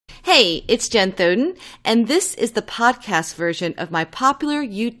Hey, it's Jen Thoden, and this is the podcast version of my popular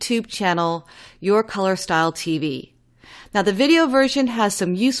YouTube channel, Your Color Style TV. Now, the video version has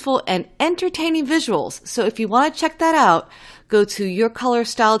some useful and entertaining visuals, so if you want to check that out, go to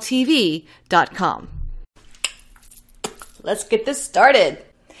yourcolorstyletv.com. Let's get this started.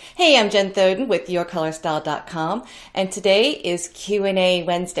 Hey, I'm Jen Thoden with yourcolorstyle.com, and today is Q&A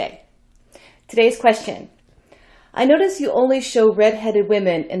Wednesday. Today's question. I notice you only show red-headed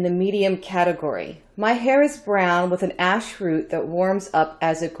women in the medium category. My hair is brown with an ash root that warms up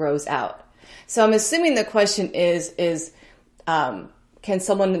as it grows out. So I'm assuming the question is can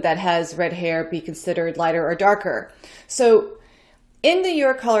someone that has red hair be considered lighter or darker? So in the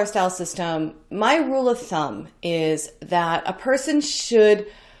Your Color Style system, my rule of thumb is that a person should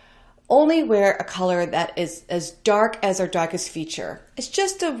only wear a color that is as dark as their darkest feature. It's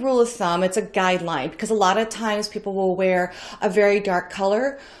just a rule of thumb. It's a guideline because a lot of times people will wear a very dark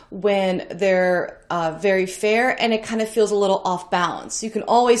color when they're very fair and it kind of feels a little off balance. You can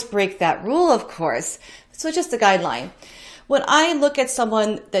always break that rule, of course. So it's just a guideline. When I look at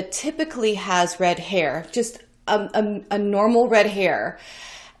someone that typically has red hair, just a normal red hair,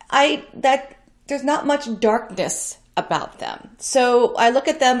 there's not much darkness about them. So I look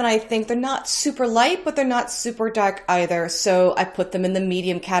at them and I think they're not super light, but they're not super dark either. So I put them in the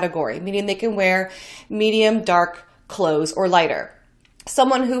medium category, meaning they can wear medium dark clothes or lighter.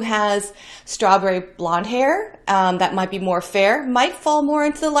 Someone who has strawberry blonde hair that might be more fair might fall more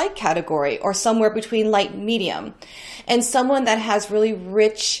into the light category or somewhere between light and medium. And someone that has really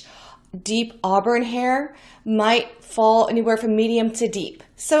rich, deep auburn hair might fall anywhere from medium to deep.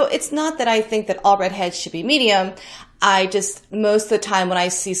 So it's not that I think that all redheads should be medium. Most of the time when I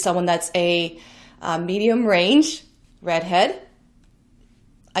see someone that's a medium range redhead,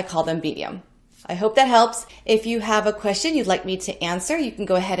 I call them medium. I hope that helps. If you have a question you'd like me to answer, you can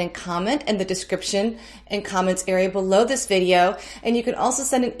go ahead and comment in the description and comments area below this video. And you can also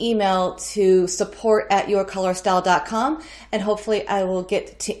send an email to support@yourcolorstyle.com, and hopefully I will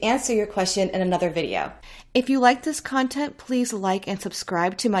get to answer your question in another video. If you like this content, please like and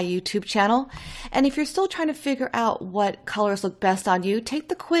subscribe to my YouTube channel. And if you're still trying to figure out what colors look best on you, take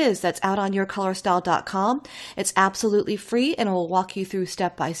the quiz that's out on yourcolorstyle.com. It's absolutely free and it will walk you through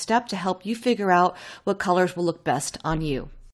step by step to help you figure out what colors will look best on you.